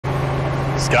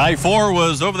Sky 4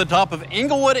 was over the top of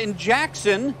Inglewood and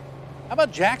Jackson. How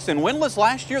about Jackson? Winless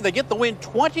last year. They get the win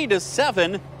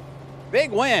 20-7.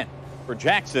 Big win for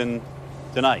Jackson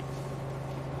tonight.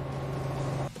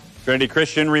 Trinity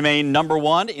Christian remained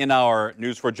 #1 in our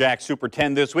News 4 Jax Super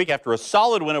 10 this week after a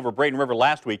solid win over Braden River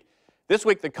last week. This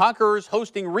week, the Conquerors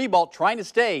hosting Ribault, trying to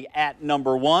stay at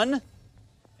 #1.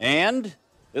 And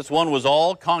this one was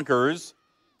all Conquerors.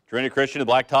 Trinity Christian, the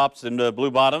black tops and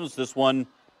blue bottoms. This one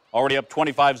already up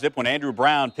 25-zip when Andrew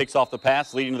Brown picks off the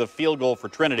pass, leading to the field goal for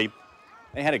Trinity.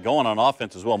 They had it going on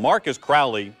offense as well. Marcus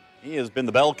Crowley, he has been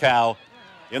the bell cow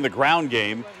in the ground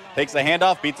game. Takes the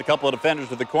handoff, beats a couple of defenders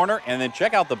to the corner, and then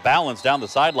check out the balance down the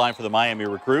sideline for the Miami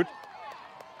recruit.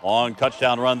 Long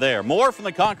touchdown run there. More from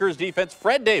the Conquerors defense.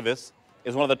 Fred Davis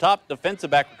is one of the top defensive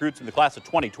back recruits in the class of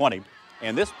 2020,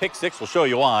 and this pick six will show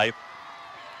you why.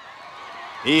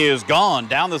 He is gone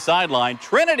down the sideline.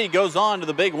 Trinity goes on to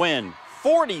the big win.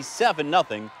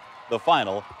 47-0, the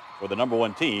final for the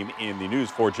 #1 team in the News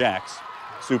 4 Jax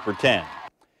Super 10.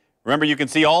 Remember, you can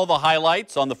see all the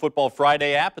highlights on the Football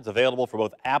Friday app. It's available for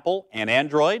both Apple and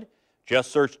Android.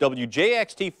 Just search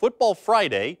WJXT Football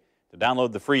Friday to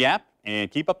download the free app and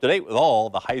keep up to date with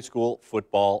all the high school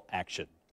football action.